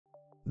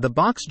The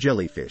box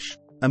jellyfish,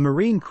 a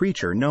marine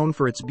creature known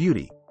for its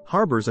beauty,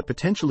 harbors a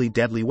potentially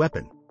deadly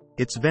weapon: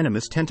 its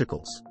venomous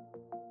tentacles.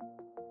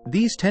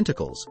 These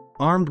tentacles,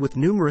 armed with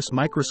numerous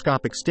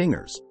microscopic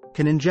stingers,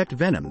 can inject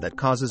venom that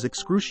causes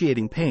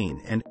excruciating pain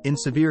and, in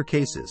severe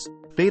cases,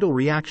 fatal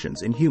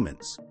reactions in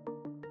humans.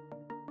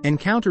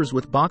 Encounters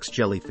with box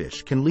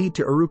jellyfish can lead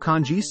to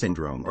Irukandji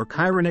syndrome or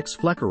Chironex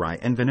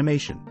fleckeri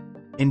envenomation,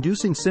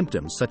 inducing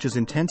symptoms such as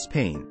intense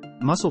pain,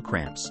 muscle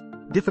cramps,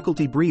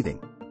 difficulty breathing,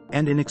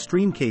 and in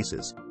extreme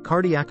cases,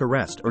 cardiac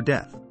arrest or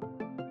death.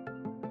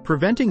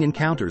 Preventing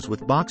encounters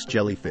with box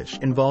jellyfish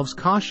involves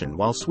caution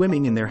while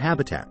swimming in their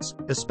habitats,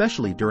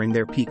 especially during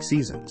their peak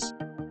seasons.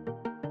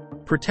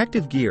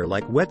 Protective gear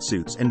like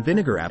wetsuits and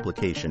vinegar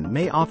application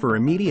may offer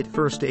immediate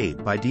first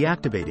aid by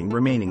deactivating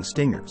remaining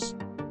stingers.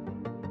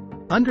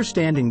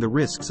 Understanding the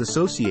risks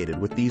associated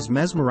with these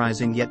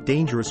mesmerizing yet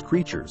dangerous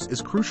creatures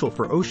is crucial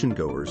for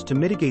oceangoers to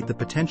mitigate the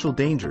potential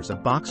dangers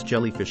of box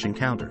jellyfish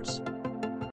encounters.